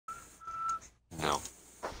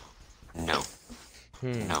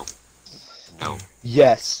No. No.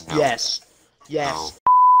 Yes. No. Yes. Yes. No.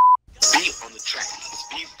 Be on the track, it's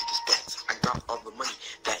beef with the stats. I got all the money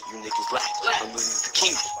that you niggas lack. I'm really the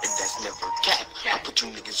king, and that's never a cap. I put you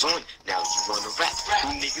niggas on, now you wanna rap.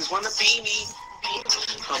 You niggas wanna be me.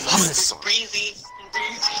 I'm always breezy.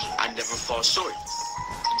 I never fall short.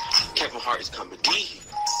 Kevin Hart is coming deep.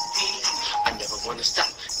 I never wanna stop.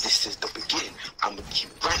 This is the beginning. I'ma keep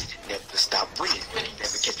grinding, never stop winning.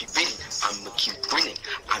 Never catch me beating. I'ma keep winning.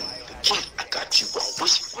 I'm the king. I got you all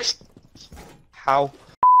wish. How?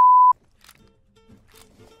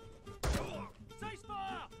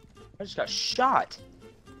 I just got shot.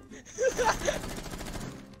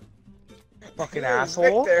 Fucking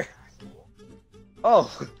asshole. Victor. Oh.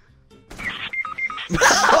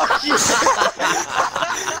 Fuck you.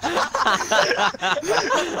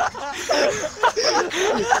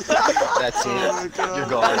 That's it. You're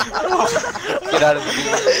gone. Get out of the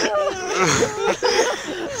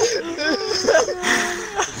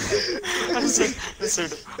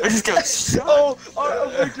I just got shot. Oh,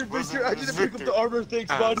 Victor, I didn't pick up the armor, thanks,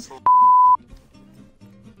 bud.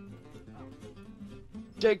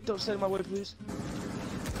 Jake, don't stand in my way, please.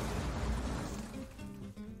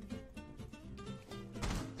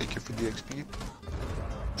 Thank you for the XP.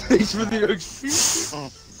 Thanks for the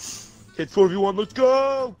XP. Hit 4v1, let's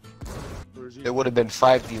go! Where is he? It would have been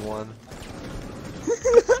 5v1.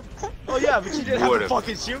 Oh yeah, but you didn't have to Would've.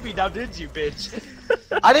 fucking shoot me now, did you, bitch?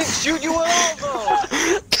 I didn't shoot you at all, though!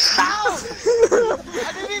 How?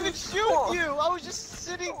 I didn't even shoot you! I was just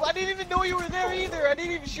sitting. I didn't even know you were there either. I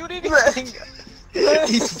didn't even shoot anything.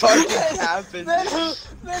 He's fucking happened. Then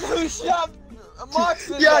who shot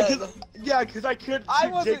Moxon? Yeah, cause I couldn't I shoot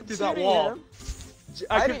Jake wasn't through that shooting wall. him.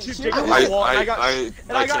 I couldn't didn't shoot shoot Jake him. through the wall, and I got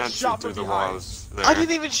can't shot shoot from through the behind. walls. There. I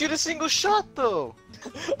didn't even shoot a single shot, though.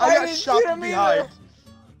 I got didn't shot shoot from him behind. either.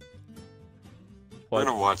 We're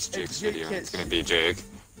gonna watch Jake's Jake video. can't It's gonna be Jake.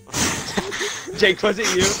 Jake, was it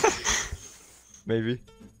you? Maybe.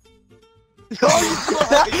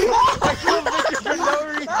 I killed Victor for no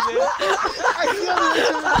reason.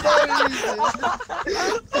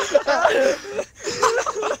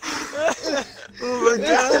 Oh my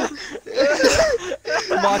god.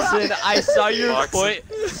 Watson, I saw your Watson.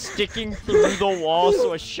 foot sticking through the wall,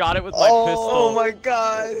 so I shot it with my pistol. Oh my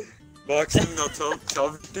god. Boxing, no, tell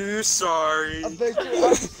Victor you're sorry. Victor,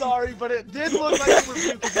 I'm sorry, but it did look like it was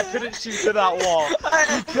you because you couldn't shoot to that wall.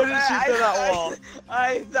 You couldn't shoot to that wall.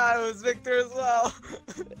 I thought it was Victor as well.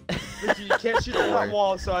 Victor, you can't shoot to that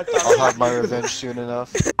wall, so I thought. I'll have my revenge soon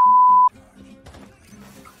enough.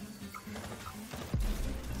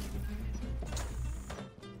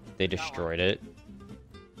 They destroyed it.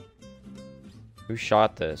 Who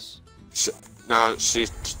shot this? No,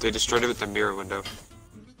 they destroyed it with the mirror window.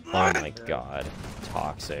 Oh my god.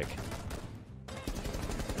 Toxic.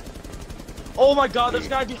 Oh my god, there's a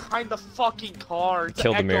guy behind the fucking car. It's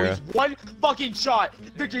Killed the Echo. mirror. He's one fucking shot.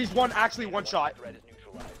 Victor, he's actually one shot.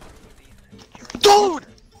 Dude!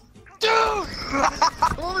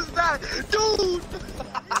 What was that? Dude!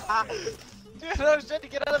 Dude, I was trying to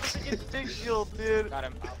get out of the freaking big shield, dude. Got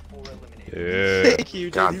him. Yeah. Thank you,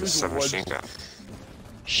 dude. God, He this was submachine gun.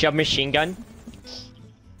 Submachine gun?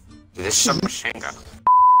 This submachine gun.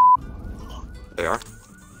 They are?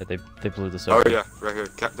 Yeah, they blew this Oh over. yeah, right here.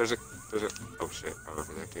 There's a. Oh shit,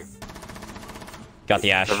 over there too. Got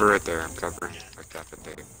the ash. Cover right there. I'm covering. I capped it,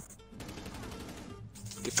 Dave.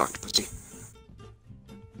 Get fucked, pussy.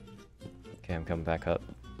 Okay, I'm coming back up.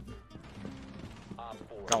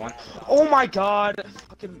 going. Oh my god!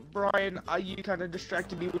 Fucking Brian, you kind of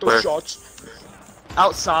distracted me with those Where? shots.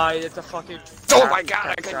 Outside, it's a fucking. Oh my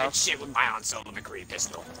god, I couldn't hit shit with my Han Solo McCree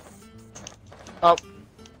pistol. Oh.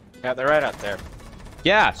 Yeah, they're right out there.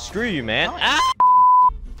 Yeah, screw you, man. Nice. Ah!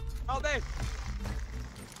 Oh, Dave.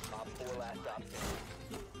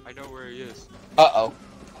 I know where he is. Uh-oh.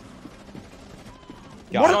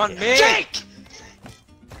 Got What it. on me? Jake!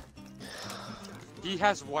 He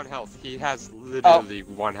has 1 health. He has literally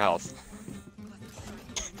 1 health.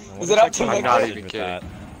 Is it up to I'm Victor? not even kidding. That.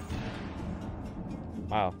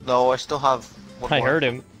 Wow. No, I still have one I more. heard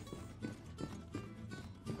him.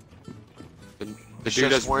 The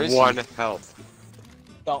dude has Where is 1 he? health.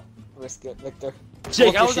 Don't risk it, Victor.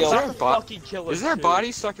 Jake, I Look was your about shield. to fucking kill him. Is there a too.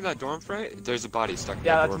 body stuck in that dorm frame? There's a body stuck in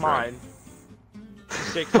Yeah, that that's dorm frame. mine.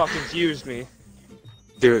 Jake fucking fused me.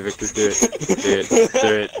 Do it, Victor, do it. Do it,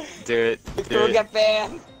 do it, do it, Victor do will it. get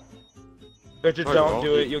banned. Victor, Oh, don't well,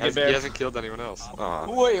 do it, you'll get He banned. hasn't killed anyone else. Aw.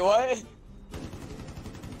 Wait, what?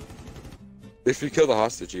 If you kill the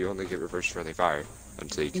hostage, you only get reverse friendly fire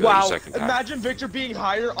until you kill Wow, your second time. imagine Victor being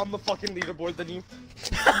higher on the fucking leaderboard than you.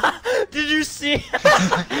 Did you see?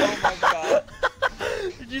 Oh my god.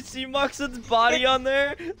 Did you see Moxon's body on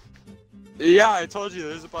there? Yeah, I told you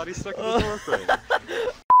there's a body stuck in the door frame.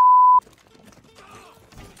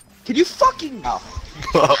 Can you fucking?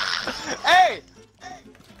 Hey!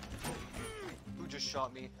 Who just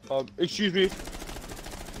shot me? Excuse me.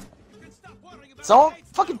 Someone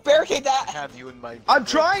fucking barricade I that! have you in my. I'm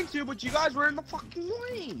trying to, but you guys were in the fucking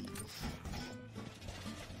way.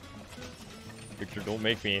 Victor, don't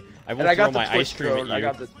make me. I will And I throw got the my ice push cream code. at I you.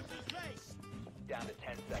 got the.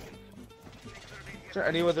 Is there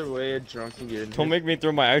any other way a drunk can get in? Don't make me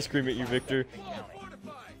throw my ice cream at you, Victor.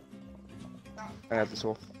 I have this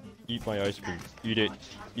hole. Eat my ice cream. Eat it.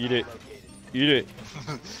 Eat it. Eat it.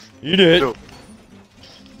 Eat it. No.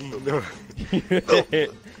 No.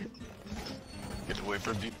 Get away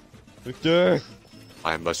from me. Victor.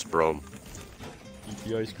 I must roam. Eat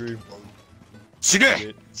the ice cream. Eat Eat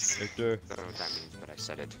it. Victor. I don't know what that means, but I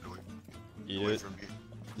said it. Eat it.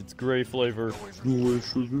 It's gray flavor.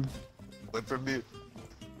 Wait for me.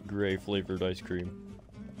 Gray flavored ice cream.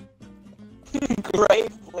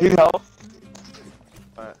 Great. You know.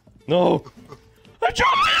 No! I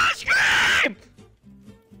dropped my ice cream!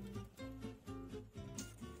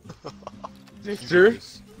 Victor.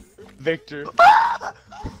 Victor.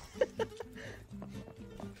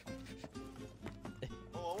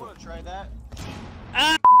 Oh, I wanna try that.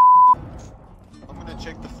 Ah! I'm gonna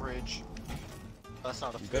check the fridge. That's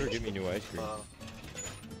not a You fridge. better give me new ice cream.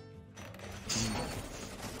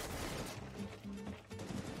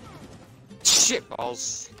 Shit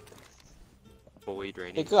balls. Boy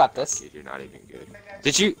draining. You got this. Dude, you're not even good.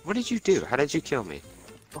 Did you? What did you do? How did you kill me?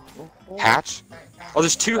 Hatch? Oh,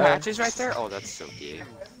 there's two hatches right there? Oh, that's so gay.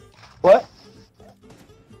 What?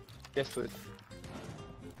 Yes, please.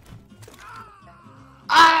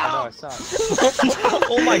 I know I saw it.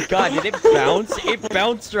 Oh my god, did it bounce? It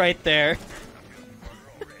bounced right there.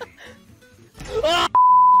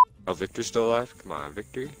 Oh, Victor's still alive? Come on,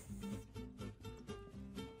 Victor.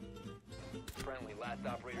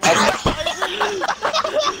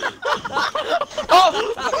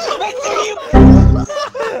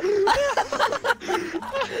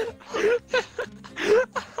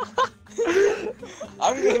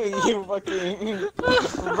 I'm giving you fucking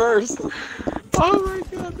reverse. Oh my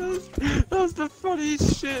god, that was the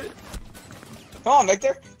funniest shit. Come on,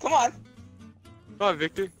 Victor. Come on. Come on,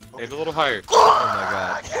 Victor. Aim a little higher. Oh my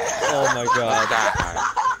god. Oh my Not god. that high.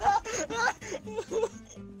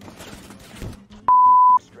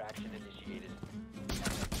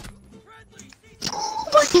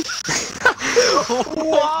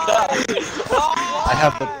 I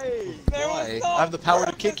have the. Why? I have the power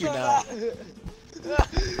to kick you now.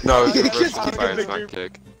 No, it's You reverse kissed friendly fire, it's Victor. not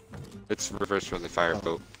kick. It's reverse friendly fire,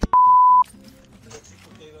 boat.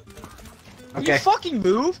 Will you fucking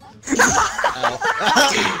move?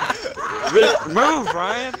 Move,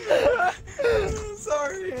 Ryan!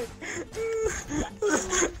 Sorry.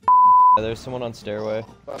 There's someone on stairway.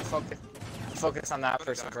 Focus on that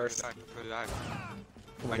person first.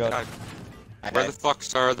 Oh my my god. god. Where the fuck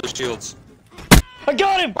are the shields? I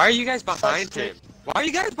got him! Why are you guys behind him? Why are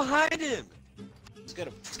you guys behind him? Let's get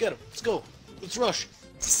him. Let's get him. Let's go. Let's rush.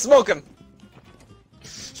 Smoke him.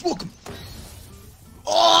 Smoke him.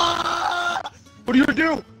 Oh! What are you gonna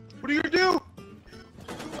do? What are you gonna do?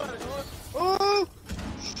 Oh!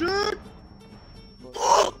 Shit!